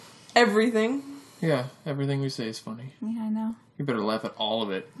Everything. Yeah, everything we say is funny. Yeah, I know. You better laugh at all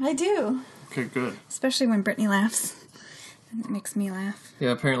of it. I do. Okay, good. Especially when Brittany laughs. It makes me laugh. Yeah,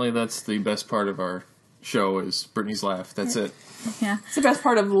 apparently that's the best part of our show is Brittany's laugh. That's it. Yeah. It's the best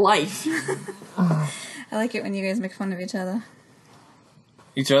part of life. I like it when you guys make fun of each other.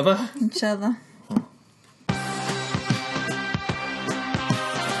 Each other? Each other.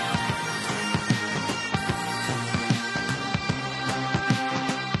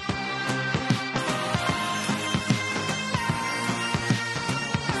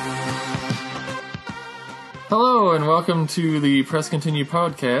 Hello, and welcome to the Press Continue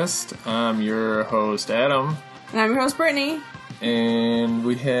podcast. I'm your host, Adam. And I'm your host, Brittany. And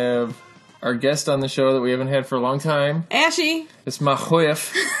we have our guest on the show that we haven't had for a long time. Ashy. It's my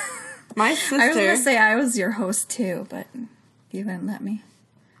wife. My sister. I was going to say I was your host too, but you wouldn't let me.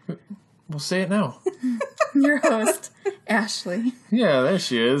 We'll say it now. Your host, Ashley. Yeah, there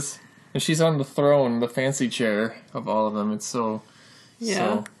she is. And she's on the throne, the fancy chair of all of them. It's so... Yeah.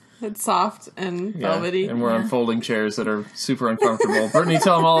 So, it's soft and velvety. And we're on folding chairs that are super uncomfortable. Brittany,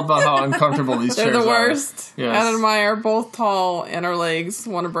 tell them all about how uncomfortable these chairs are. They're the worst. Yes. Adam and I are both tall, and our legs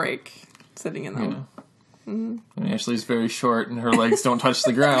want to break sitting in them. Yeah. Mm-hmm. And Ashley's very short, and her legs don't touch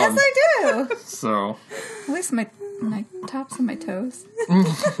the ground. Yes, I do. So... At least my tops and my toes.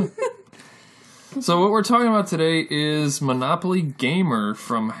 So what we're talking about today is Monopoly Gamer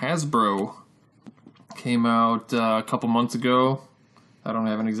from Hasbro. Came out a couple months ago. I don't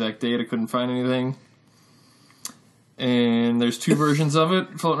have an exact date. I couldn't find anything. And there's two versions of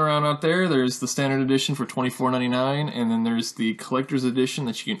it floating around out there. There's the standard edition for $24.99, and then there's the collector's edition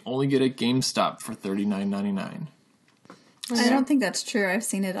that you can only get at GameStop for $39.99. I don't think that's true. I've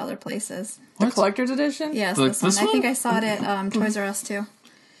seen it other places. The collector's edition? Yes, Like this one. this I think one? I saw it at Toys R Us too.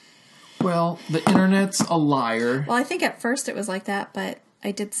 Well, the internet's a liar. Well, I think at first it was like that, but I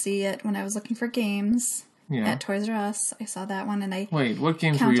did see it when I was looking for games Yeah. at Toys R Us. I saw that one, and I Wait, what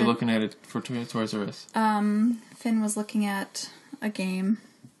games were you counted. looking at it for Toys R Us? Finn was looking at a game,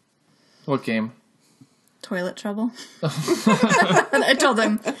 What game? Toilet Trouble. And I told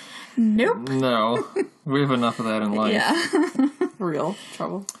him, nope. No. We have enough of that in life. Yeah. Real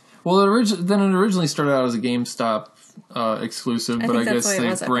trouble. Well, it originally started out as a GameStop exclusive, but I think that's guess the way it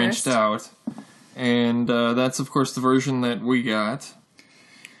was they at branched first. out. And that's, of course, the version that we got.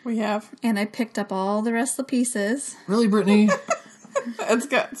 We have. And I picked up all the rest of the pieces. Really, Brittany? It's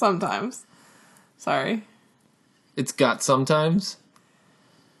got sometimes. Sorry. It's got sometimes?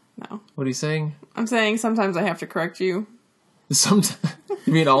 No. What are you saying? I'm saying sometimes I have to correct you. Sometimes.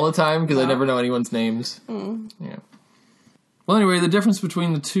 You mean all the time? Because I never know anyone's names. Yeah. Well, anyway, the difference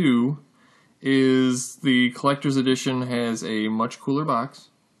between the two is the collector's edition has a much cooler box.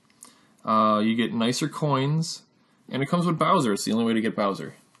 You get nicer coins, and it comes with Bowser. It's the only way to get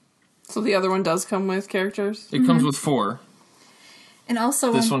Bowser. So the other one does come with characters? It comes with 4. And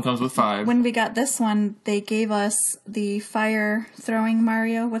also, This one comes with 5. when we got this one, they gave us the fire-throwing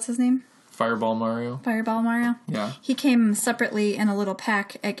Mario. What's his name? Fireball Mario. Fireball Mario. Yeah. He came separately in a little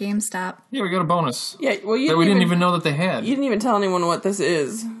pack at GameStop. Yeah, we got a bonus. Yeah, well, That we didn't even know that they had. You didn't even tell anyone what this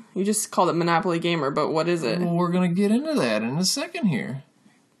is. You just called it Monopoly Gamer, but what is it? Well, we're going to get into that in a second here.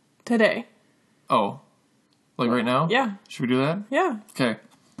 Today. Oh. Like right now? Yeah. Should we do that? Yeah. Okay.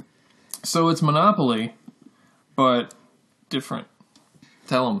 So it's Monopoly, but different.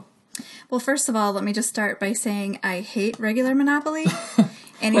 Tell them. Well, first of all, let me just start by saying I hate regular Monopoly.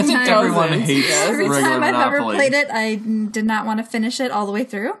 I think Anytime, everyone doesn't. hates every regular time I've ever Monopoly. played it, I did not want to finish it all the way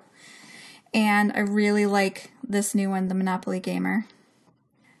through. And I really like this new one, the Monopoly Gamer.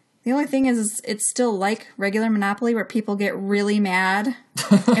 The only thing is it's still like regular Monopoly where people get really mad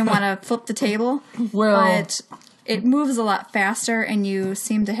and want to flip the table. Well, But it moves a lot faster and you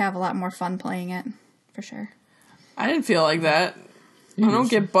seem to have a lot more fun playing it, for sure. I didn't feel like that. I don't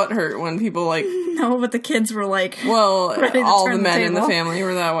get butthurt when people like... No, but the kids were like... Well, Ready to all turn the the men in the table. family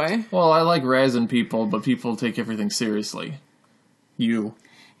were that way. well, I like razzing people, but people take everything seriously. You.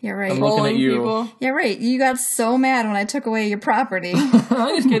 You're right. I'm looking at Trolling you. people. Yeah, right. You got so mad when I took away your property.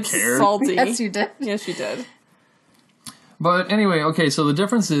 I didn't It's care. salty. Yes, you did. Yes, you did. But anyway, okay, so the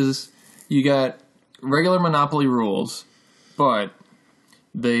difference is you got regular Monopoly rules, but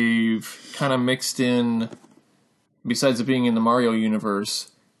they've kind of mixed in, besides it being in the Mario universe,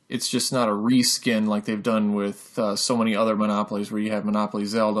 it's just not a reskin like they've done with so many other Monopolies where you have Monopoly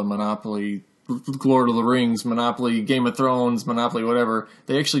Zelda, Monopoly Lord of the Rings, Monopoly Game of Thrones, Monopoly whatever.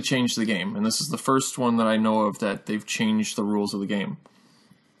 They actually changed the game, and this is the first one that I know of that they've changed the rules of the game.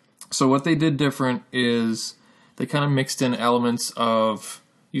 So what they did different is they kind of mixed in elements of,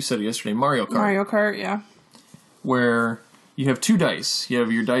 you said it yesterday, Mario Kart. Mario Kart, yeah. Where you have 2 dice. You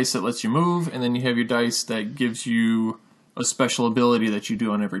have your dice that lets you move, and then you have your dice that gives you a special ability that you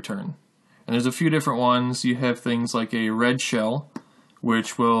do on every turn. And there's a few different ones. You have things like a red shell,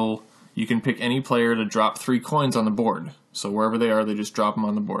 which you can pick any player to drop 3 coins on the board. So wherever they are, they just drop them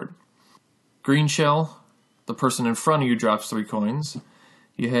on the board. Green shell, the person in front of you drops 3 coins.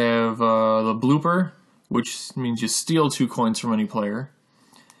 You have the blooper, which means you steal 2 coins from any player.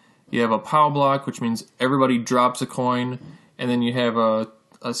 You have a POW block, which means everybody drops a coin, and then you have a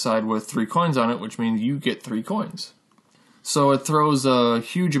side with 3 coins on it, which means you get 3 coins. So it throws a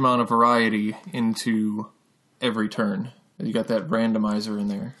huge amount of variety into every turn. You got that randomizer in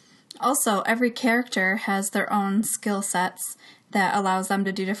there. Also, every character has their own skill sets that allows them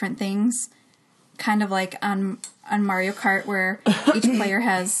to do different things. Kind of like on Mario Kart, where each player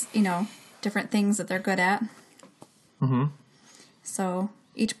has, different things that they're good at. Mm-hmm. So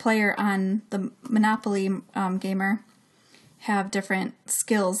each player on the Monopoly Gamer have different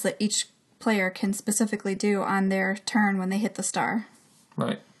skills that each player can specifically do on their turn when they hit the star.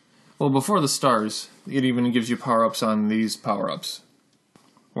 Right. Well, before the stars, it even gives you power-ups on these power-ups.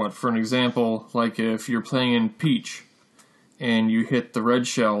 For an example, like if you're playing in Peach and you hit the red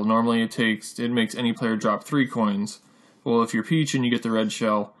shell, normally it makes any player drop 3 coins. Well, if you're Peach and you get the red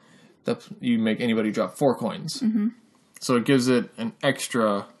shell, you make anybody drop 4 coins. Mm-hmm. So it gives it an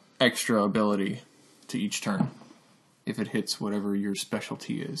extra ability to each turn if it hits whatever your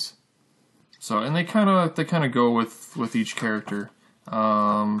specialty is. So, and they kind of go with each character.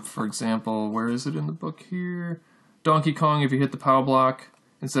 For example, where is it in the book here? Donkey Kong, if you hit the POW block,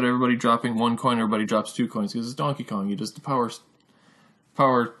 instead of everybody dropping 1 coin, everybody drops 2 coins. Because it's Donkey Kong, you just the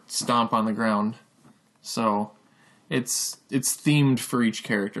power stomp on the ground. So it's themed for each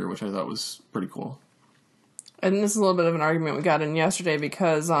character, which I thought was pretty cool. And this is a little bit of an argument we got in yesterday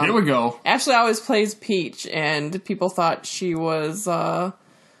because Here we go. Ashley always plays Peach, and people thought she was a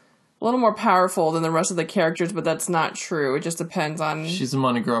little more powerful than the rest of the characters, but that's not true. It just depends on... She's a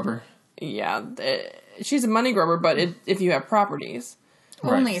money grubber. Yeah, she's a money grubber, but if you have properties.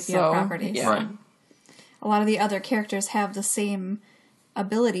 Only if you have properties. Yeah. Right. A lot of the other characters have the same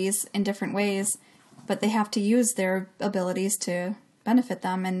abilities in different ways, but they have to use their abilities to benefit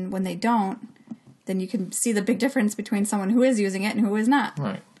them, and when they don't, then you can see the big difference between someone who is using it and who is not.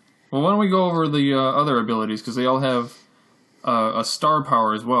 Right. Well, why don't we go over the other abilities, because they all have a star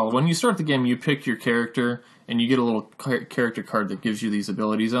power as well. When you start the game, you pick your character, and you get a little character card that gives you these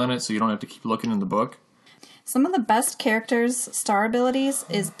abilities on it, so you don't have to keep looking in the book. Some of the best characters' star abilities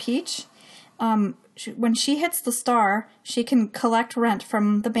is Peach. When she hits the star, she can collect rent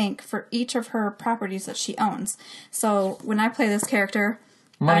from the bank for each of her properties that she owns. So when I play this character,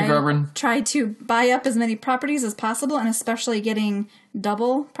 Money grubbing. try to buy up as many properties as possible, and especially getting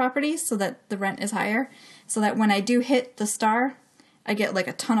double properties so that the rent is higher. So that when I do hit the star, I get like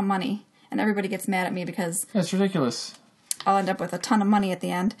a ton of money. And everybody gets mad at me because... That's ridiculous. I'll end up with a ton of money at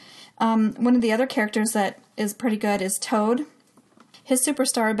the end. One of the other characters that is pretty good is Toad. His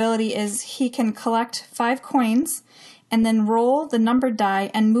superstar ability is he can collect 5 coins and then roll the numbered die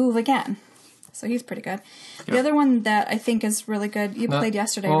and move again. So he's pretty good. Yep. The other one that I think is really good, you played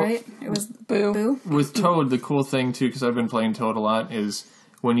yesterday, right? It was Boo. With Toad, the cool thing, too, because I've been playing Toad a lot, is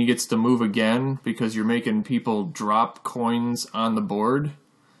when he gets to move again, because you're making people drop coins on the board.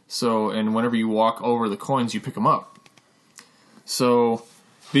 So, and whenever you walk over the coins, you pick them up. So,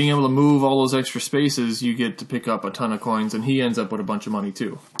 being able to move all those extra spaces, you get to pick up a ton of coins, and he ends up with a bunch of money,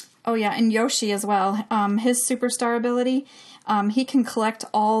 too. Oh, yeah, and Yoshi as well. His superstar ability, he can collect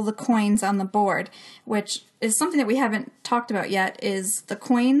all the coins on the board, which is something that we haven't talked about yet, is the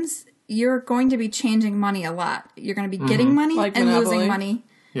coins, you're going to be changing money a lot. You're going to be getting money like and Monopoly. losing money.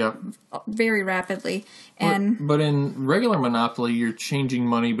 Yep. Very rapidly. And But in regular Monopoly, you're changing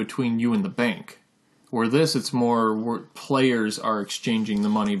money between you and the bank. Where this, it's more where players are exchanging the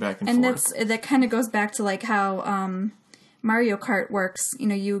money back and forth. And that kind of goes back to like how Mario Kart works. You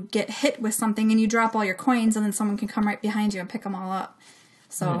know, you get hit with something and you drop all your coins, and then someone can come right behind you and pick them all up.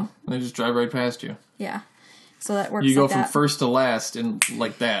 So they just drive right past you. Yeah, so that works. You go like from that. first to last, and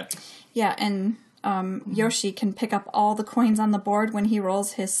like that. Yeah, and Yoshi can pick up all the coins on the board when he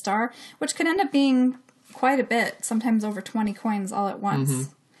rolls his star, which could end up being quite a bit. Sometimes over 20 coins all at once.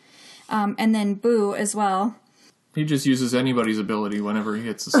 Mm-hmm. And then Boo as well. He just uses anybody's ability whenever he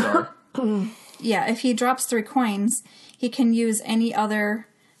hits the star. Yeah, if he drops 3 coins, he can use any other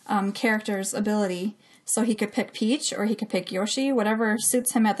character's ability. So he could pick Peach or he could pick Yoshi. Whatever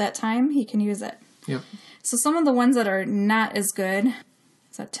suits him at that time, he can use it. Yep. So some of the ones that are not as good,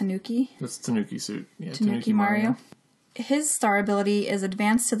 is that Tanuki? That's Tanuki suit. Yeah, Tanuki Mario. His star ability is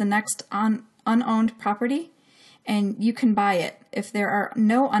advance to the next unowned property. and you can buy it. If there are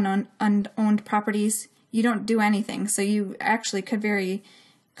no unowned properties, you don't do anything. So you actually could very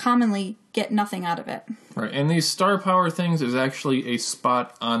commonly get nothing out of it. Right, and these star power things is actually a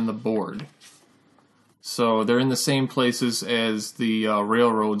spot on the board. So they're in the same places as the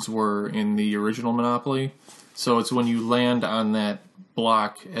railroads were in the original Monopoly. So it's when you land on that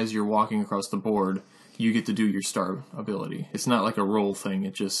block as you're walking across the board, you get to do your star ability. It's not like a roll thing.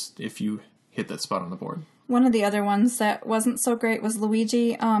 It just, if you hit that spot on the board. One of the other ones that wasn't so great was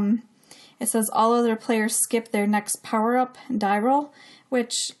Luigi. It says all other players skip their next power-up die roll,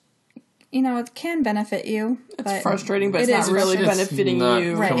 which, you know, it can benefit you. It's frustrating, but it it's is not really frustrating. benefiting Not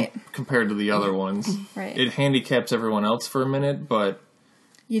you. Right. compared to the other ones. Right. It handicaps everyone else for a minute, but...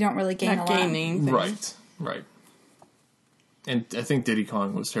 You don't really gain Not a lot. gaining things. Right. And I think Diddy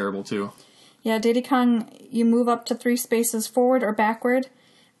Kong was terrible, too. Yeah, Diddy Kong, you move up to 3 spaces forward or backward,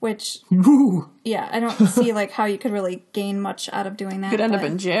 which, Woo! yeah, I don't see like how you could really gain much out of doing that. You could end up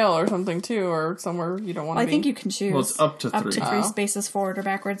but- in jail or something, too, or somewhere you don't want to Well, I be. think you can choose. Well, it's up to 3. Up to 3 Oh. spaces forward or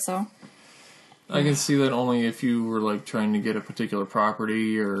backward, so. I can see that only if you were like trying to get a particular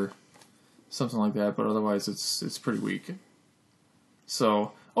property or something like that, but otherwise it's pretty weak.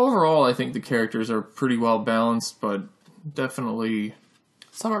 So overall, I think the characters are pretty well balanced, but definitely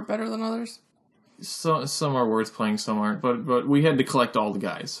Some are better than others. some are worth playing, some aren't. But we had to collect all the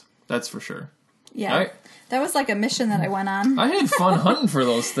guys. That's for sure. Yeah. That was like a mission that I went on. I had fun hunting for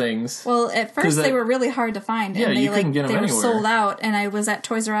those things. Well, at first they were really hard to find, Yeah, and they you couldn't get 'em they were anywhere. sold out. And I was at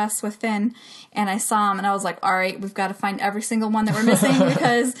Toys R Us with Finn, and I saw them, and I was like, "All right, we've got to find every single one that we're missing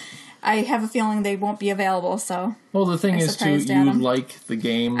because I have a feeling they won't be available." So Well, the thing is, too, surprised you Adam. like the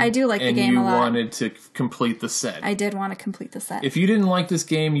game. I do like the game a lot. And you wanted to complete the set. I did want to complete the set. If you didn't like this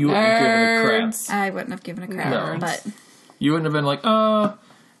game, you wouldn't have given a crap. Nerds. I wouldn't have given a crap, No. but You wouldn't have been like,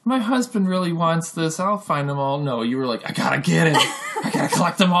 my husband really wants this. I'll find them all. No, you were like, I gotta get it. I gotta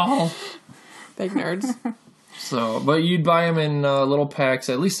collect them all. Big nerds. So, but you'd buy them in little packs.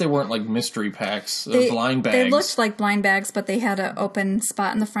 At least they weren't like mystery packs, blind bags. They looked like blind bags, but they had an open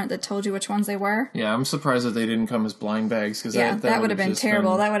spot in the front that told you which ones they were. Yeah, I'm surprised that they didn't come as blind bags. Because Yeah, that would have been just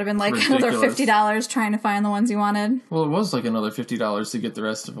terrible. That would have been like another ridiculous. $50 trying to find the ones you wanted. Well, it was like another $50 to get the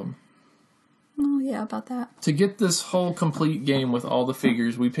rest of them. Oh, yeah, about that. To get this whole complete game with all the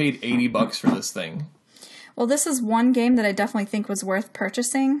figures, we paid $80 for this thing. Well, this is one game that I definitely think was worth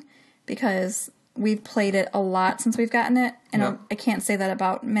purchasing because we've played it a lot since we've gotten it, and Yep. I can't say that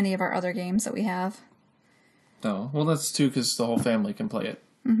about many of our other games that we have. No, well, that's too because the whole family can play it.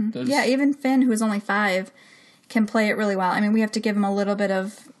 Mm-hmm. Yeah, even Finn, who's only 5, can play it really well. I mean, we have to give him a little bit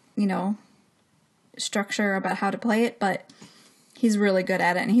of, structure about how to play it, but he's really good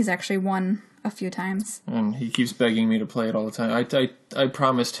at it, and he's actually won a few times. And he keeps begging me to play it all the time. I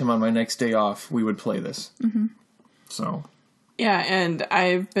promised him on my next day off we would play this. Mm-hmm. So Yeah, and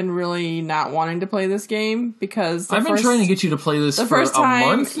I've been really not wanting to play this game because I've been trying to get you to play this the for first a time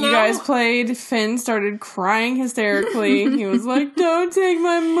month now. you guys played, Finn started crying hysterically. He was like, "Don't take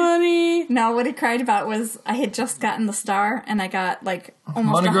my money." No, what he cried about was I had just gotten the star, and I got like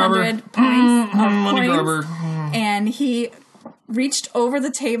almost Money grabber. 100 points of Money coins, grabber. and he reached over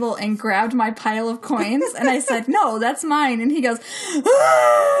the table and grabbed my pile of coins, and I said, "No, that's mine." And he goes, "You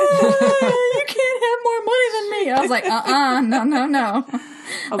can't have more money than me." I was like, no. I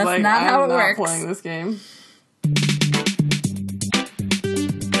was That's like, not how I'm it not works. playing this game.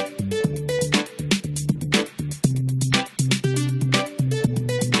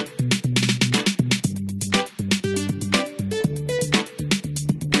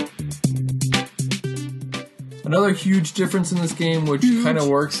 Another huge difference in this game, which kind of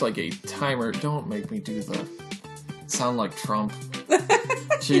works like a timer. Don't make me do the sound like Trump.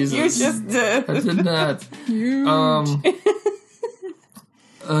 Jesus, You just did. I did not.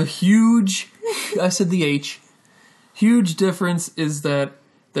 A huge, I said the H. Huge difference is that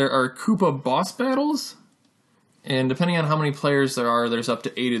there are Koopa boss battles, and depending on how many players there are, there's up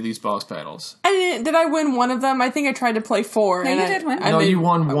to 8 of these boss battles. Did I win one of them? I think I tried to play 4. No, and you I- did win. I No, made you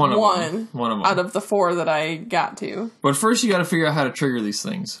won one of them. one. One of them. Out of the 4 that I got to. But first, you got to figure out how to trigger these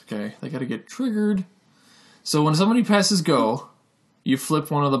things. Okay, they got to get triggered. So when somebody passes go, you flip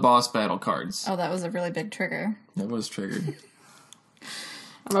one of the boss battle cards. Oh, that was a really big trigger. That was triggered.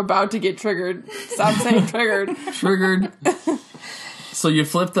 I'm about to get triggered. Stop saying triggered. Triggered. So you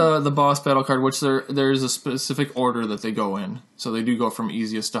flip the boss battle card, which there's a specific order that they go in. So they do go from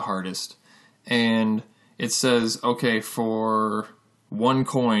easiest to hardest. And it says, okay, for 1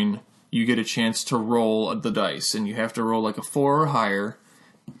 coin, you get a chance to roll the dice. And you have to roll like a 4 or higher.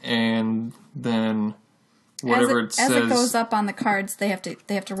 And then whatever it says. As it goes up on the cards, they have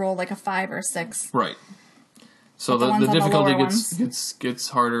to roll like a 5 or 6. Right. So the the ones on the difficulty lower gets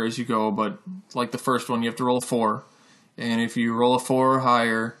harder as you go, but like the first one, you have to roll a 4. And if you roll a 4 or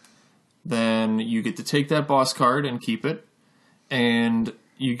higher, then you get to take that boss card and keep it. And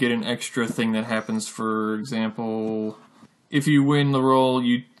you get an extra thing that happens. For example, if you win the roll,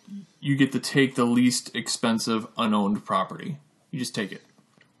 you get to take the least expensive unowned property. You just take it.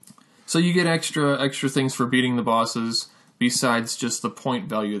 So you get extra things for beating the bosses besides just the point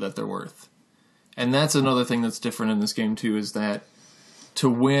value that they're worth. And that's another thing that's different in this game too, is that to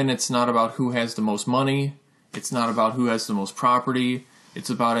win, it's not about who has the most money. It's not about who has the most property. It's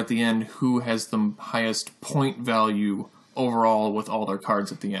about, at the end, who has the highest point value overall with all their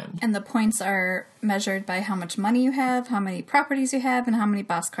cards at the end. And the points are measured by how much money you have, how many properties you have, and how many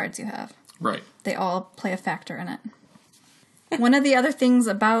boss cards you have. Right. They all play a factor in it. One of the other things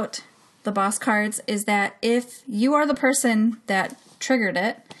about the boss cards is that if you are the person that triggered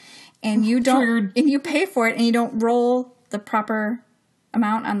it, and you don't, and you pay for it, and you don't roll the proper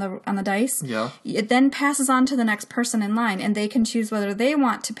amount on the dice, it then passes on to the next person in line, and they can choose whether they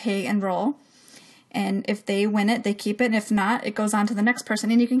want to pay and roll. And if they win it, they keep it, and if not, it goes on to the next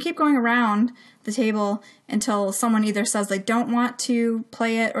person. And you can keep going around the table until someone either says they don't want to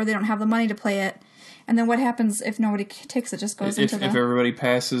play it or they don't have the money to play it. And then what happens if nobody takes it? Just goes into the... If everybody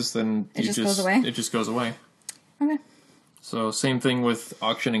passes, then it just goes away? It just goes away. Okay. So same thing with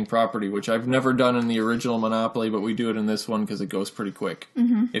auctioning property, which I've never done in the original Monopoly, but we do it in this one because it goes pretty quick.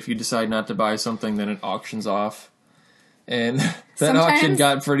 Mm-hmm. If you decide not to buy something, then it auctions off. And that auction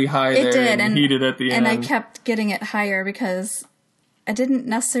got pretty high there and heated at the end. And I kept getting it higher because I didn't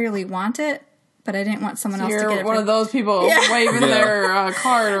necessarily want it, but I didn't want someone else to get it. You're one of those people waving their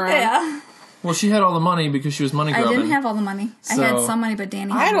card around. Yeah. Well, she had all the money because she was money grubbing. I didn't have all the money. I had some money, but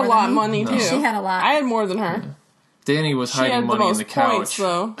Danny had I had more a lot than of money, too. She had a lot. I had more than her. Yeah. Danny was hiding money in the couch. Points,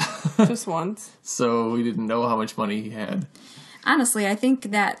 though. Just once. So we didn't know how much money he had. Honestly, I think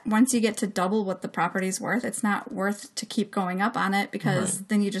that once you get to double what the property's worth, it's not worth to keep going up on it because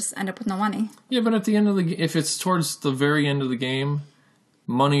then you just end up with no money. Yeah, but at the end of the if it's towards the very end of the game,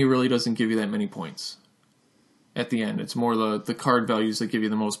 money really doesn't give you that many points. At the end, it's more the card values that give you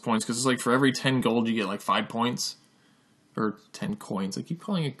the most points, because it's like for every 10 gold you get like 5 points. Or 10 coins. I keep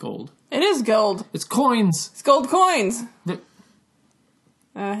calling it gold. It is gold. It's coins. It's gold coins. The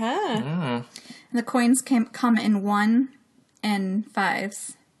coins come in 1 and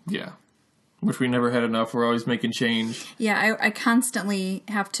 5s. Yeah. Which we never had enough. We're always making change. Yeah, I constantly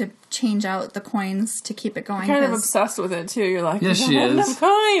have to change out the coins to keep it going. You're kind of obsessed with it, too. You're like, yes, she is. Enough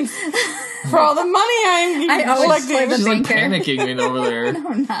coins for all the money I'm collecting. She's like panicking over there. No,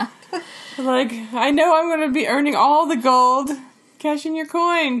 I'm not. Like, I know I'm going to be earning all the gold. Cash in your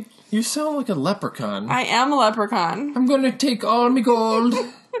coin. You sound like a leprechaun. I am a leprechaun. I'm going to take all my gold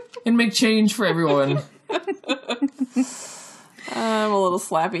and make change for everyone. I'm a little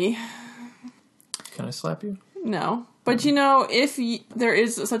slappy. Can I slap you? No. But you know, if there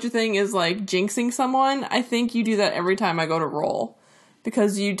is such a thing as like jinxing someone, I think you do that every time I go to roll.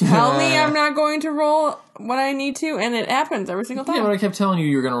 Because you tell me I'm not going to roll what I need to, and it happens every single time. Yeah, but I kept telling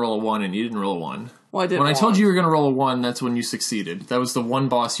you were going to roll a 1, and you didn't roll a 1. Well, I did. When I told you were going to roll a 1, that's when you succeeded. That was the one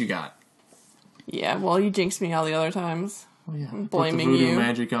boss you got. Yeah, well, you jinxed me all the other times. Well, yeah. I'm blaming put the voodoo you.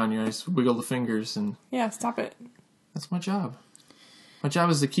 magic on you. I just wiggle the fingers and... Yeah, stop it. That's my job. My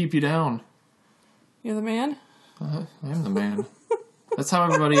job is to keep you down. You're the man? I am the man. That's how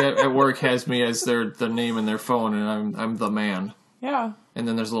everybody at work has me as their name in their phone, and I'm the man. Yeah. And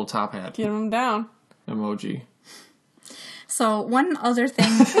then there's a little top hat. Get him down. Emoji. So one other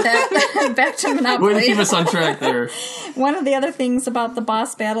thing that back to Monopoly. Way to keep us on track there. One of the other things about the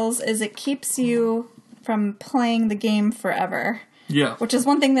boss battles is it keeps you from playing the game forever. Yeah. Which is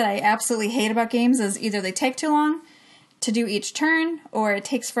one thing that I absolutely hate about games is either they take too long to do each turn or it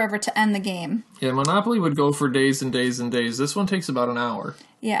takes forever to end the game. Yeah, Monopoly would go for days and days and days. This one takes about an hour.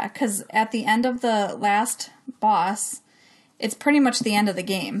 Yeah, because at the end of the last boss, it's pretty much the end of the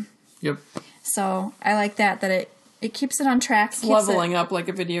game. Yep. So I like that it keeps it on track. It's leveling up like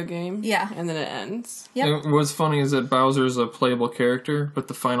a video game. Yeah. And then it ends. Yep. And what's funny is that Bowser's a playable character, but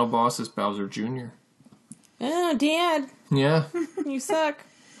the final boss is Bowser Jr. Oh, Dad. Yeah. You suck.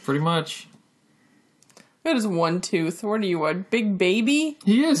 Pretty much. That is one tooth. What are you, a big baby?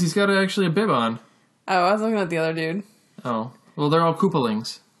 He is. He's got actually a bib on. Oh, I was looking at the other dude. Oh. Well, they're all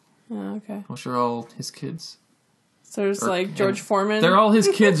Koopalings. Oh, okay. Which are all his kids. So there's like George Foreman. They're all his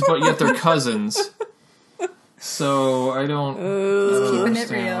kids, but yet they're cousins. So I don't... keeping it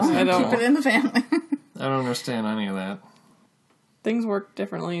real. Keep it in the family. I don't understand any of that. Things work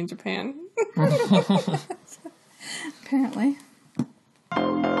differently in Japan. Apparently.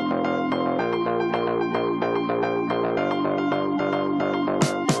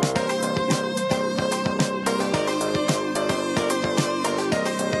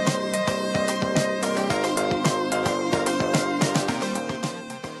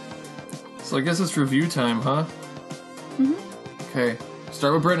 So I guess it's review time, huh? Okay.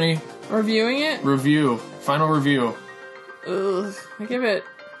 Start with Brittany. Reviewing it? Review. Final review. Ugh. I give it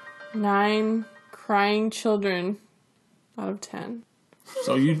 9 crying children out of 10.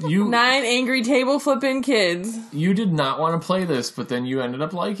 So you 9 angry table flipping kids. you did not want to play this, but then you ended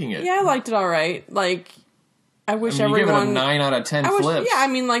up liking it. Yeah, I liked it alright. Like, I wish I mean, you everyone... gave it a 9 out of 10 I wish, flips. yeah, I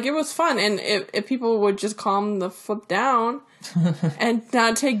mean, like, it was fun. And if people would just calm the flip down and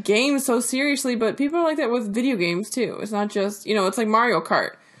not take games so seriously, but people are like that with video games, too. It's not just, it's like Mario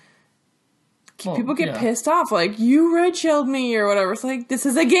Kart. Well, People get yeah. pissed off, like, you red-shelled me or whatever. It's like, this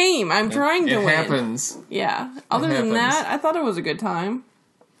is a game. I'm trying to It win. happens. Yeah. Other than happens. that, I thought it was a good time.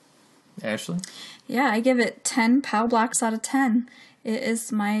 Ashley? Yeah, I give it 10 POW blocks out of 10. It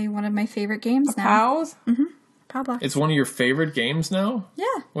is one of my favorite games now. Pals? POW blocks. It's one of your favorite games now? Yeah,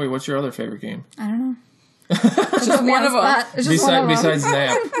 Wait, what's your other favorite game? I don't know. Just one of them. It's just one of them. Besides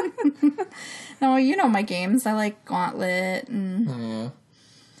Nap. No, you know my games. I like Gauntlet and,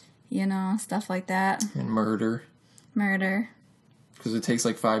 Yeah. stuff like that. And Murder. Murder. Because it takes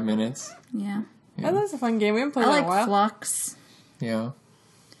like 5 minutes. Yeah. That was a fun game. We haven't played I that in like a while. Flux Yeah.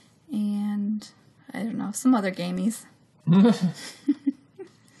 and, I don't know, some other gamies.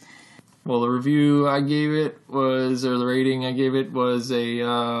 Well, the review I gave it was, or the rating I gave it was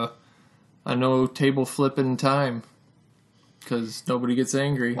a no table flipping time. Because nobody gets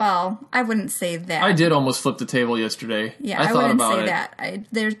angry. Well, I wouldn't say that. I did almost flip the table yesterday. Yeah, I I thought wouldn't about say it. that.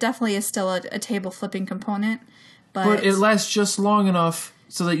 There definitely is still a table flipping component, But it lasts just long enough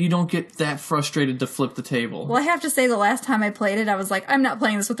so that you don't get that frustrated to flip the table. well, I have to say the last time I played it, I was like, I'm not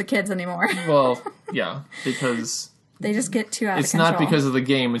playing this with the kids anymore. Well, yeah, because They just get too out it's of control. not because of the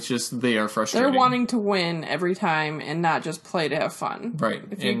game, it's just they are frustrated. They're wanting to win every time and not just play to have fun. Right.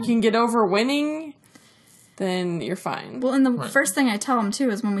 If you And- can get over winning, then you're fine. Well, and the first thing I tell them too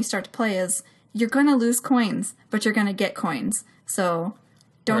is when we start to play is you're going to lose coins, but you're going to get coins. So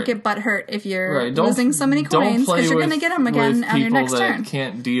don't Right. get butthurt if you're Right, don't- losing so many don't coins play because you're with- going to get them again with on your people next that turn.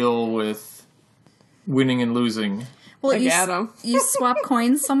 can't deal with winning and losing. Well, Like Adam. you swap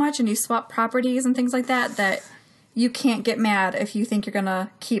coins so much and you swap properties and things like that you can't get mad if you think you're going to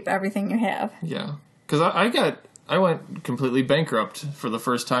keep everything you have. Yeah, because I went completely bankrupt for the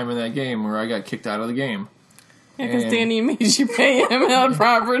first time in that game where I got kicked out of the game. Because and- Danny made you pay him out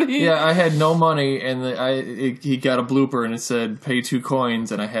property. Yeah, I had no money, and he got a blooper, and it said pay 2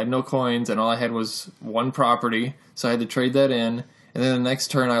 coins, and I had no coins, and all I had was 1 property, so I had to trade that in. And then the next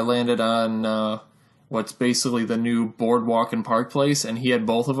turn, I landed on what's basically the new Boardwalk and Park Place, and he had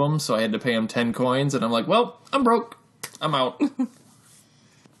both of them, so I had to pay him 10 coins, and I'm like, well, I'm broke. I'm out.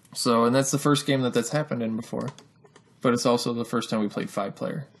 So, and that's the first game that's happened in before. But it's also the first time we played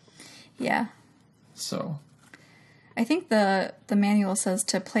 5-player. Yeah. So, I think the manual says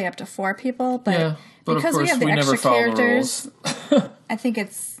to play up to 4 people, but, yeah. But because of course, we have the we never extra follow the characters, rules. I think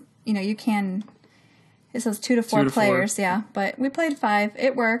it's, you can, it says 2 to 4 2 to 4. players, yeah. But we played 5.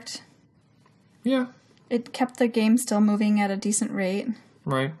 It worked. Yeah. It kept the game still moving at a decent rate.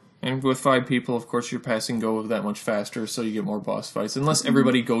 Right. And with 5 people, of course, your passing go that much faster, so you get more boss fights. Unless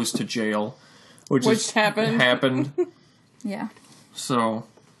everybody goes to jail, which happened. Yeah. So,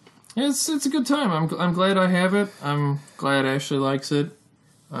 it's a good time. I'm glad I have it. I'm glad Ashley likes it.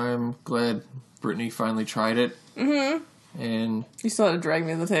 I'm glad Brittany finally tried it. Mm-hmm. And You still had to drag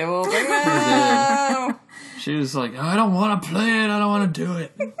me to the table. Like, no! she was like, I don't want to play it. I don't want to do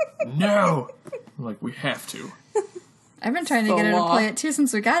it. No. I'm like, we have to. I've been trying to The get her to law. play it too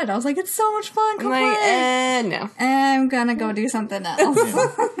since we got it. I was like, it's so much fun. Come I'm like, play. no. I'm gonna go do something else.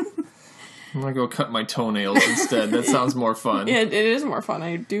 I'm going to go cut my toenails instead. That sounds more fun. Yeah, it is more fun.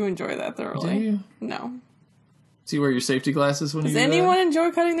 I do enjoy that thoroughly. Do you? No. Do you wear your safety glasses when Does you do anyone that?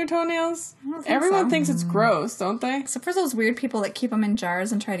 enjoy cutting their toenails? don't think Everyone so. thinks it's gross, don't they? Except for those weird people that keep them in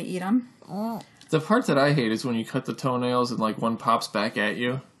jars and try to eat them. The part that I hate is when you cut the toenails and like one pops back at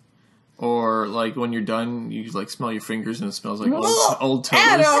you, or like when you're done, you like smell your fingers and it smells like old toes.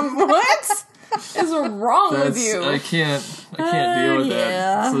 Adam, what is wrong with you? I can't deal with yeah.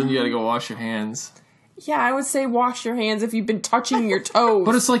 that. So then you got to go wash your hands. Yeah, I would say wash your hands if you've been touching your toes.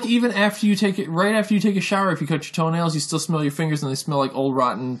 But it's like even after you take it, right after you take a shower, if you cut your toenails, you still smell your fingers and they smell like old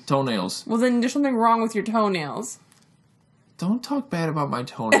rotten toenails. Well, then there's something wrong with your toenails. Don't talk bad about my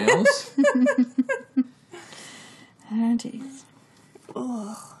toenails. Oh, jeez.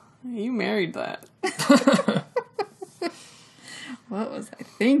 You married that. What was I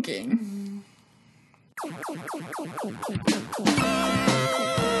thinking?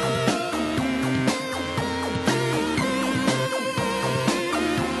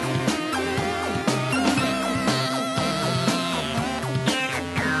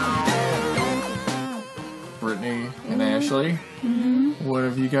 What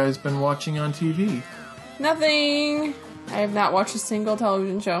have you guys been watching on TV? Nothing. I have not watched a single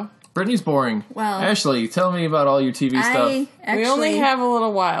television show. Brittany's boring. Well, Ashley, tell me about all your TV stuff. We only have a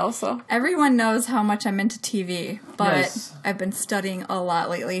little while, so. Everyone knows how much I'm into TV, but Yes. I've been studying a lot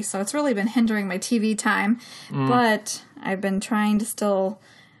lately, so it's really been hindering my TV time. But I've been trying to still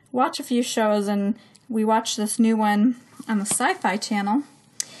watch a few shows, and we watched this new one on the Sci-Fi Channel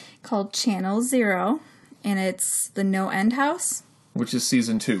called Channel Zero, and it's the No End House. Which is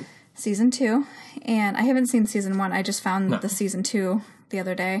season 2. Season 2, and I haven't seen season 1. I just found the season 2 the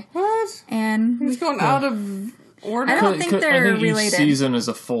other day. What? And It's going out of order. I don't think they're I think related. each season is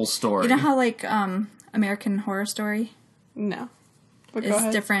a full story. you know how like American Horror Story No. But go is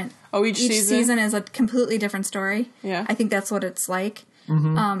ahead. different. Oh, each season? is a completely different story. Yeah. I think that's what it's like.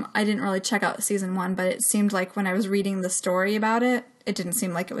 I didn't really check out season 1, but it seemed like when I was reading the story about it, it didn't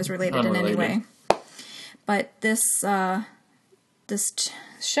seem like it was related in any way. But this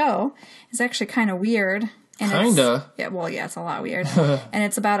show is actually kind of weird. And Kinda. It's a lot weird. And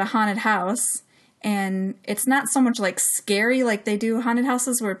it's about a haunted house. And it's not so much like scary like they do haunted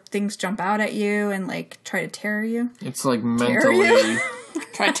houses where things jump out at you and like try to tear you. It's like you? mentally...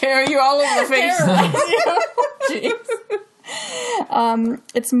 Try to tear you all over the face. Jeez.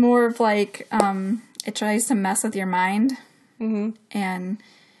 It's more of like it tries to mess with your mind and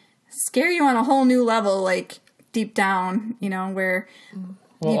scare you on a whole new level, like deep down, where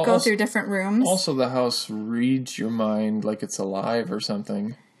you go through different rooms. Also, the house reads your mind like it's alive or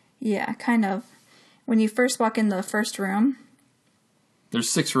something. Yeah, kind of. When you first walk in the first room, There's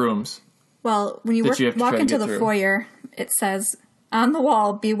 6 rooms. well, when you That you have to walk try to into get the through. foyer, it says on the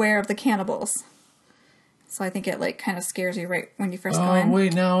wall, "Beware of the cannibals." So I think it like kind of scares you right when you first go Oh, in.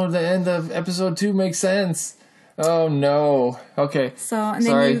 wait, now the end of episode 2 makes sense. Oh, no. Okay. So, and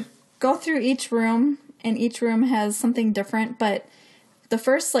then Sorry. you go through each room, and each room has something different, but the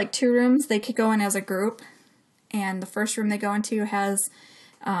first, 2 rooms, they could go in as a group, and the first room they go into has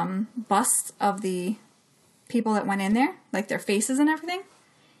busts of the people that went in there, like their faces and everything,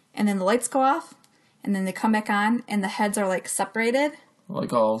 and then the lights go off, and then they come back on, and the heads are, separated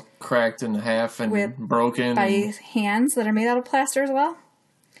Like all cracked in half and With- broken. by and- hands that are made out of plaster as well.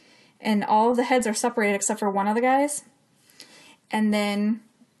 And all of the heads are separated except for one of the guys. And then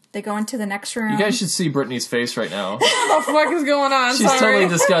they go into the next room. You guys should see Brittany's face right now. What the fuck is going on? She's Sorry. totally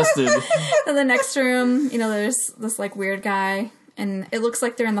disgusted. In the next room, there's this weird guy, and it looks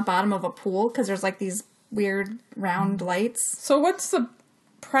like they're in the bottom of a pool because there's these weird round lights. So what's the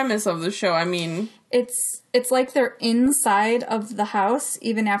premise of the show? I mean, It's like they're inside of the house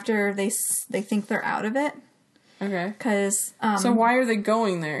even after they think they're out of it. okay. Because So why are they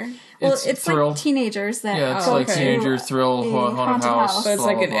going there? it's thrill. like teenagers that Yeah, it's go like to teenager thrill a haunted house. So it's blah,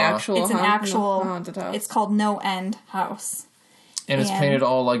 like blah, an blah. actual. It's an actual. haunted house. It's called No End House. And it's and- painted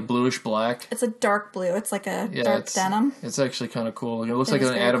all like bluish black. It's a dark blue. It's like a Yeah, dark it's, denim. It's actually kind of cool. It looks It like is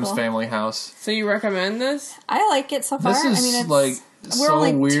an very Addams cool. Family house. So you recommend this? I like it so far. This is I mean, it's we're so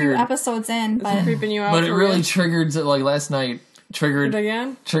only 2 weird. episodes in, but Creeping you out? But it for really real? triggered last night. Triggered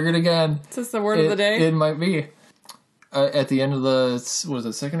again? Triggered again. Is this the word of the day? It might be. At the end of was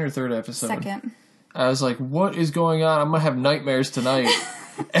it second or third episode? second. I was like, what is going on? I'm going to have nightmares tonight.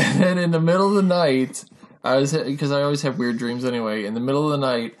 And then in the middle of the night, because I always have weird dreams anyway, in the middle of the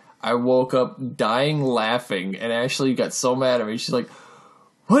night, I woke up dying laughing, and Ashley got so mad at me. She's like,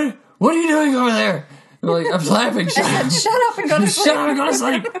 what are you doing over there? I'm like, I'm laughing. Shut up. Shut up and go to sleep. Shut up and go to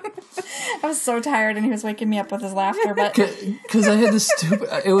sleep. I was so tired, and he was waking me up with his laughter. But Because I had this stupid...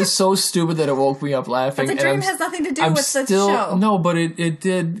 It was so stupid that it woke me up laughing. the and dream I'm has nothing to do I'm with the still, show. No, but it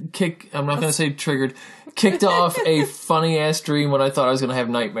did kick... I'm not going to say triggered. Kicked off a funny-ass dream when I thought I was going to have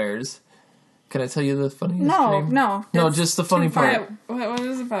nightmares. Can I tell you the funniest dream? No. No, that's just the funny too far. part. What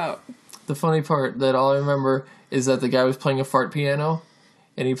is it about? The funny part that all I remember is that the guy was playing a fart piano,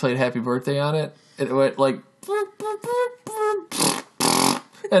 and he played Happy Birthday on it. And it went like...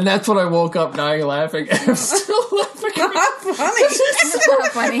 And that's when I woke up dying laughing. And I'm still laughing. Funny. It's not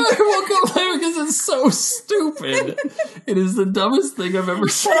funny. I woke up laughing because it's so stupid. It is the dumbest thing I've ever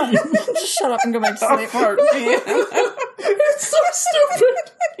seen. Just shut up and go back to sleep. Fart piano. It's so stupid.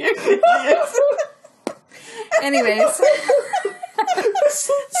 Anyways, It's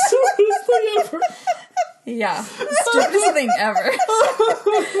the stupidest thing ever. yeah, stupidest thing ever.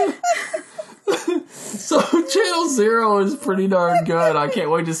 So Channel Zero is pretty darn good. I can't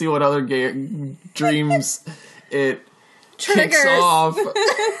wait to see what other dreams it kicks Triggers. off.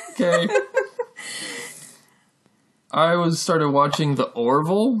 Okay. I started watching The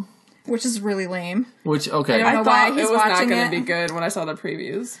Orville, Which is really lame. which okay. I don't know I why thought he's it was not watching going it. to be good when I saw the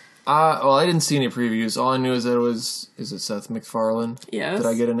previews. Well, I didn't see any previews. All I knew is that is it Seth MacFarlane? Yes. Did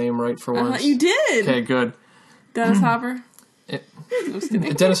I get a name right for once? You did. Okay, good. Dennis Hopper. I'm just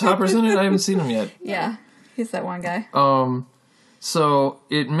kidding. Dennis Hopper's in it? I haven't seen him yet. Yeah, he's that one guy. So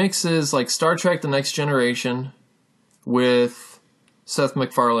it mixes like Star Trek The Next Generation with Seth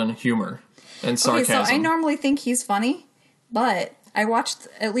MacFarlane humor and sarcasm. Okay, so I normally think he's funny, but I watched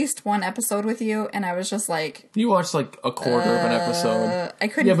at least one episode with you, and I was just like... You watched like a quarter of an episode. I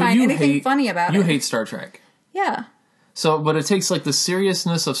couldn't find anything funny about it. You hate Star Trek. Yeah. So, but it takes like the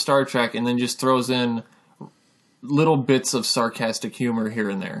seriousness of Star Trek and then just throws in little bits of sarcastic humor here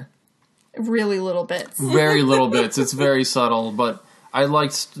and there. Really little bits. Very little bits. It's very subtle, but I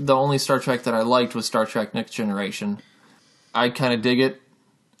liked... The only Star Trek that I liked was Star Trek Next Generation. I kind of dig it,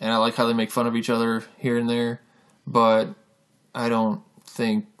 and I like how they make fun of each other here and there, but I don't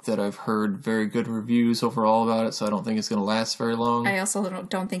think that I've heard very good reviews overall about it, so I don't think it's going to last very long. I also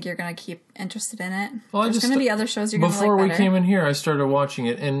don't think you're going to keep interested in it. Well, There's going to be other shows you're going to like better. Before we came in here, I started watching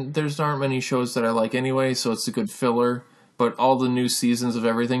it, and there's aren't many shows that I like anyway, so it's a good filler, but all the new seasons of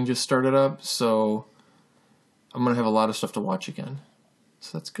everything just started up, so I'm going to have a lot of stuff to watch again.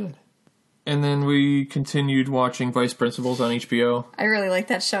 So that's good. And then we continued watching Vice Principals on HBO. I really like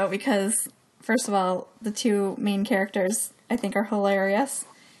that show because, first of all, the two main characters I think are hilarious,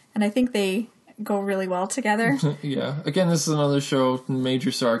 and I think they go really well together. Yeah. Again, this is another show,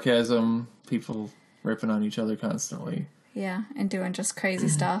 major sarcasm, people ripping on each other constantly. Yeah, and doing just crazy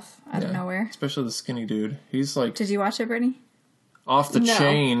stuff out of nowhere. Especially the skinny dude. He's like... Did you watch it, Brittany? Off the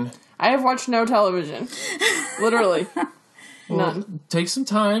chain. I have watched no television. Literally. None. Take some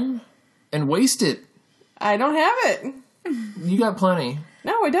time and waste it. I don't have it. You got plenty.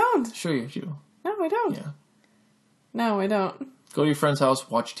 No, I don't. Sure you do. No, I don't. Yeah. No, I don't. Go to your friend's house,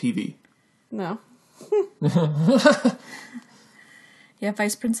 watch TV. No. Yeah,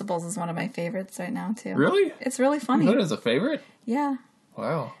 Vice Principals is one of my favorites right now, too. Really? It's really funny. You put it as a favorite? Yeah.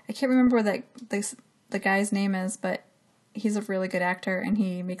 Wow. I can't remember what the guy's name is, but he's a really good actor, and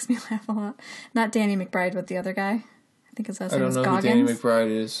he makes me laugh a lot. Not Danny McBride, but the other guy. I think his last name is Goggins. I don't know who Danny McBride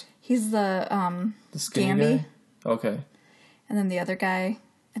is. He's the skinny Gamby. guy? Okay. And then the other guy,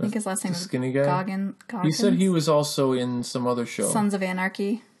 I think his last name is skinny guy? Goggins. You said he was also in some other show. Sons of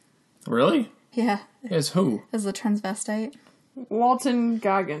Anarchy. Really? Yeah. As who? As the transvestite. Walton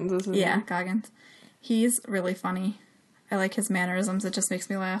Goggins is his name. Goggins. He's really funny. I like his mannerisms. It just makes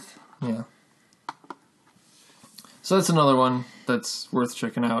me laugh. Yeah. So that's another one that's worth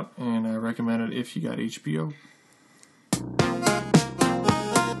checking out, and I recommend it if you got HBO.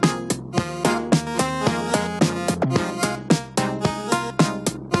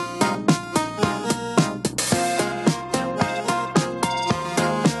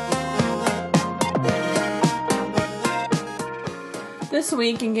 This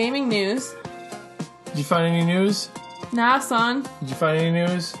week in gaming news. Did you find any news? Nah, son. Did you find any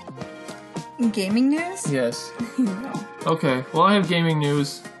news? Gaming news? Yes. No. Okay, well, I have gaming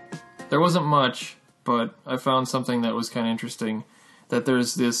news. There wasn't much, but I found something that was kind of interesting. That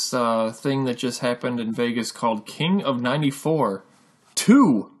there's this thing that just happened in Vegas called King of 94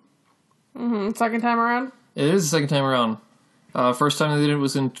 2. Second time around? It is the second time around. First time they did it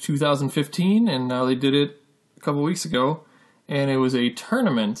was in 2015, and now they did it a couple weeks ago. And it was a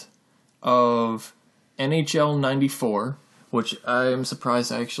tournament of NHL 94, which I am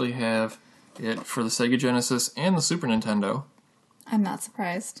surprised I actually have it for the Sega Genesis and the Super Nintendo. I'm not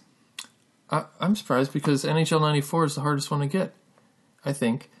surprised. I'm surprised because NHL 94 is the hardest one to get, I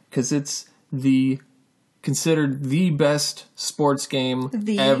think, because it's considered the best sports game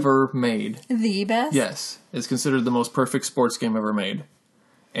ever made. The best? Yes, it's considered the most perfect sports game ever made.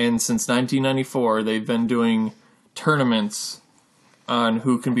 And since 1994, they've been doing tournaments on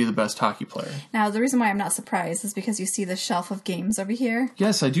who can be the best hockey player. Now, the reason why I'm not surprised is because you see the shelf of games over here.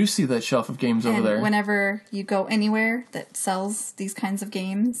 Yes, I do see that shelf of games over there. Whenever you go anywhere that sells these kinds of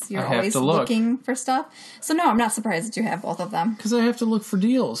games, you're have always to look. looking for stuff. So no, I'm not surprised that you have both of them. Because I have to look for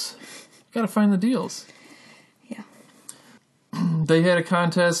deals. Gotta find the deals. Yeah. They had a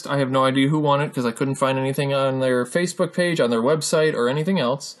contest. I have no idea who won it because I couldn't find anything on their Facebook page, on their website, or anything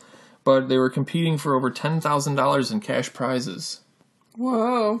else. But they were competing for over $10,000 in cash prizes.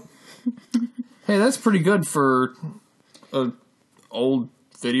 Whoa. Hey, that's pretty good for a old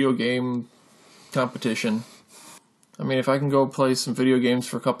video game competition. I mean, if I can go play some video games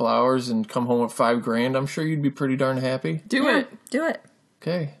for a couple hours and come home with $5,000, I'm sure you'd be pretty darn happy. Do it. Do it.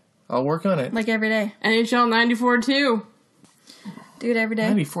 Okay, I'll work on it. Like every day. NHL 94 too. Do it every day.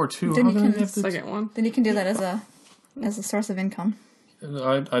 94 too. Then How you can I can- have to... Second one. Then you can do that as a source of income.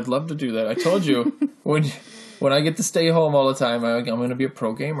 I'd love to do that. I told you when I get to stay home all the time, I'm going to be a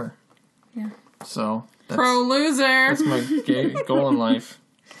pro gamer. Yeah. So Pro loser. that's my goal in life.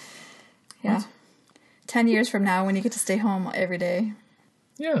 Yeah. 10 years from now, when you get to stay home every day.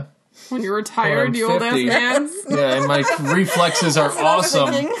 Yeah. When you're When retired, I'm you old ass 50. man. Yeah, and my reflexes are awesome.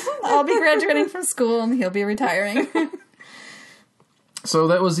 I'll be graduating from school and he'll be retiring. So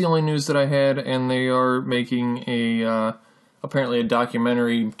that was the only news that I had, and they are making apparently a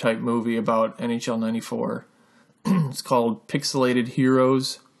documentary type movie about NHL 94. It's called Pixelated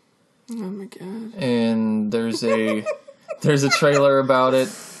Heroes, Oh my god. and there's a trailer about it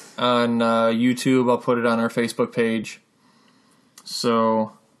on YouTube. I'll put it on our Facebook page.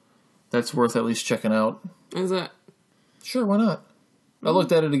 So that's worth at least checking out. Is it? Sure, why not? I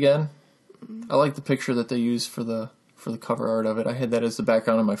looked at it again. I like the picture that they used for the cover art of it. I had that as the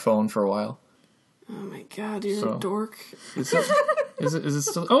background on my phone for a while. Oh my god, you're So. a dork. Is it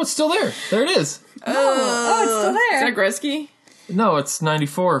still? Oh, it's still there. There it is. Oh, it's still Is there. that Gretzky? No, it's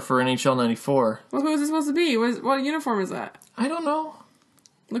 94 for NHL 94. Well, who is it supposed to be? What uniform is that? I don't know.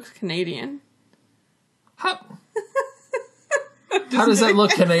 Looks Canadian. How does that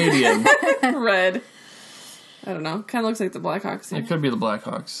look Canadian? Red. I don't know. Kind of looks like the Blackhawks. It could be the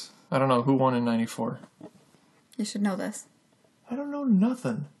Blackhawks. I don't know who won in 94. You should know this. I don't know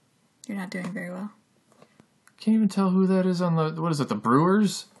nothing. You're not doing very well. Can't even tell who that is on the. What is it? The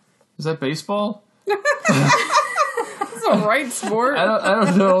Brewers? Is that baseball? It's a right sport. I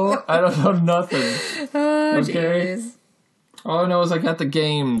don't know. I don't know nothing. Oh, Okay. jeez. All I know is I got the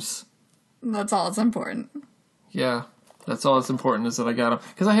games. That's all that's important. Yeah, that's all that's important is that I got them.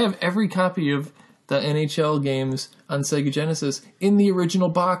 Because I have every copy of the NHL games on Sega Genesis in the original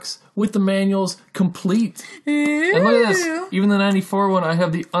box with the manuals complete. And look at this. Even the 94 one, I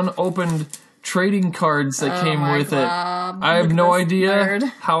have the unopened trading cards that came my with God. it. I have Look at no this idea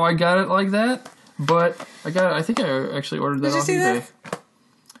nerd. how I got it like that, but I got it. I think I actually ordered that Did you off see eBay. that?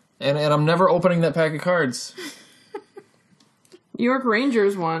 And I'm never opening that pack of cards. New York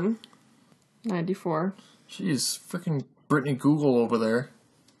Rangers won. 94. Jeez, freaking Brittany Google over there.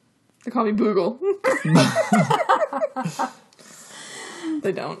 They call me Boogle.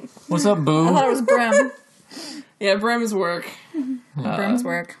 They don't. What's up, Boo? I thought it was Brim. Yeah, Brim's work. Brim's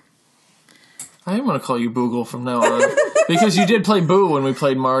work. I am going to call you Boogle from now on. Because you did play Boo when we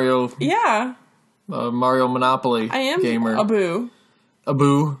played Mario Yeah, Monopoly I am gamer. a boo. A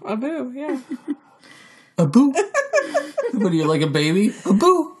Boo. A boo, yeah. A Boo. What are you, like a baby? A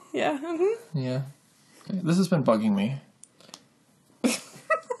Boo. Yeah. Yeah. Okay, this has been bugging me.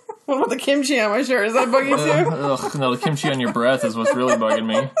 What about the kimchi on my shirt? Is that bugging too? Ugh, no, the kimchi on your breath is what's really bugging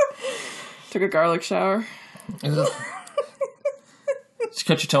me. Took a garlic shower. Ugh. Did you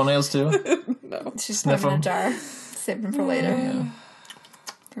cut your toenails too? No. She's Sniff putting them in a 'em. jar. Save them for later.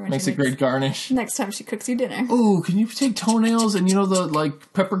 For when Makes she a great garnish. Next time she cooks you dinner. Ooh, can you take toenails and the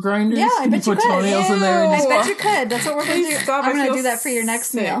like pepper grinders? Yeah, I Can bet you put could. toenails in there? And I just, bet you could. That's what we're going to do. Stop, I'm I going to feel do that for your next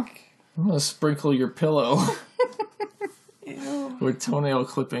sick. meal. I'm gonna sprinkle your pillow Ew. with toenail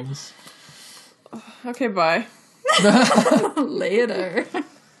clippings. Okay, bye. Later.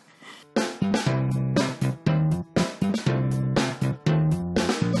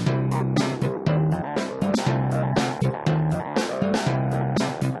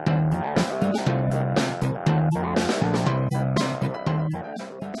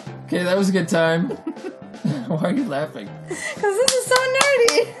 Okay, that was a good time. Why are you laughing? Because this is so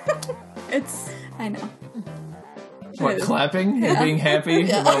nerdy. It's I know. What, Yeah. clapping and being happy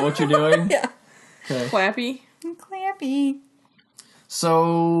about what you're doing? Yeah. Okay. clappy. Clappy.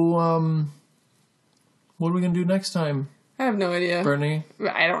 So, what are we gonna do next time, I have no idea. Brittany?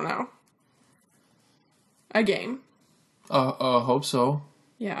 I don't know. A game. Hope so.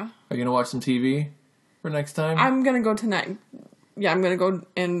 Yeah. Are you gonna watch some TV for next time? I'm gonna go tonight. Yeah, I'm gonna go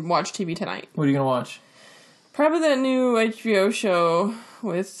and watch TV tonight. What are you gonna watch? Probably that new HBO show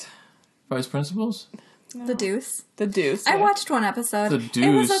with Vice Principals? The Deuce. The Deuce. I yeah. watched one episode. The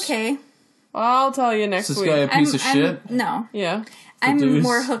It was Deuce. okay. I'll tell you next Is this week. guy a piece of shit? No. Yeah. I'm Deuce.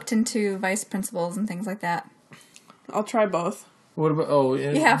 more hooked into Vice Principals and things like that. I'll try both. What about? Oh,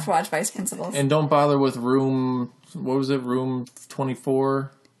 and, You have to watch Vice Principals. and don't bother with Room. What was it? Room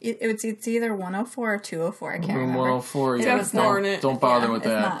 24. It's either 104 or 204. I can't Room remember. 104. It's Yeah, got four in it. don't bother Yeah, with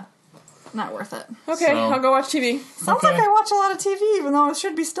it's that. Not worth it. Okay, So- I'll go watch TV. Sounds Okay. like I watch a lot of TV, even though I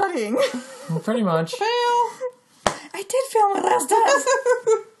should be studying. Pretty much. I did fail my last test.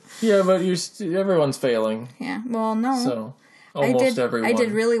 Yeah, but everyone's failing. Yeah. Well, no. So I almost did. everyone. I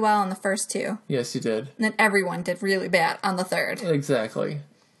did really well on the first two, Yes, you did. and then everyone did really bad on the third. Exactly.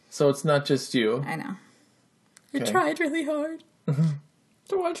 So it's not just you. I know. I Okay. tried really hard.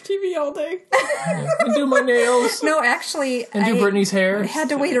 To watch TV all day. And do my nails. No, actually, And do Brittany's hair. I had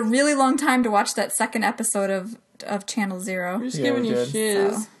to wait a really long time to watch that second episode of Channel Zero. We're just Yeah, giving we you did.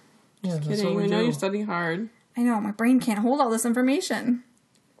 shiz. So. Yeah, that's what Kidding. we We know do. you study hard. I know, my brain can't hold all this information.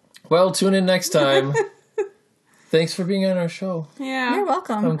 Well, tune in next time. Thanks for being on our show. Yeah. You're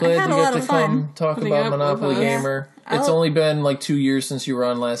welcome. I'm glad I had you a lot get to of fun. come talk Putting about up with Monopoly us. Gamer. It's I'll- only been like 2 years since you were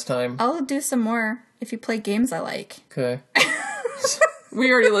on last time. I'll do some more if you play games I like. Okay. We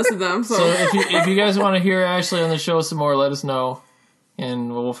already listed them, so. So if you guys want to hear Ashley on the show some more, let us know,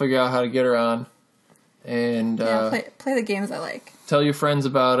 and we'll figure out how to get her on. And Yeah, play the games I like. tell your friends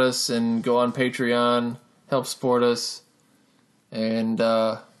about us, and go on Patreon, help support us. And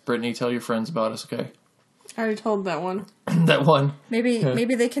Brittany, tell your friends about us, okay? I already told that one. That one. Maybe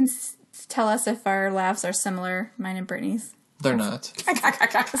they can tell us if our laughs are similar, mine and Brittany's. They're not. Kind of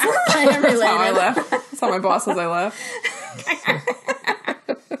That's how I related. laugh. That's how my boss says I laugh.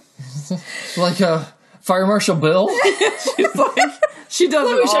 Like Fire Marshal Bill. She's like, she does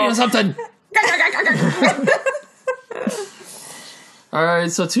Let me it show you all. something. All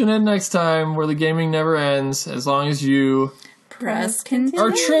right, so tune in next time where the gaming never ends as long as you Press continue.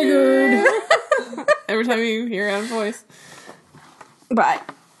 are triggered. Every time you hear Adam's voice. Bye.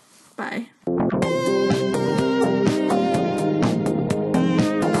 Bye.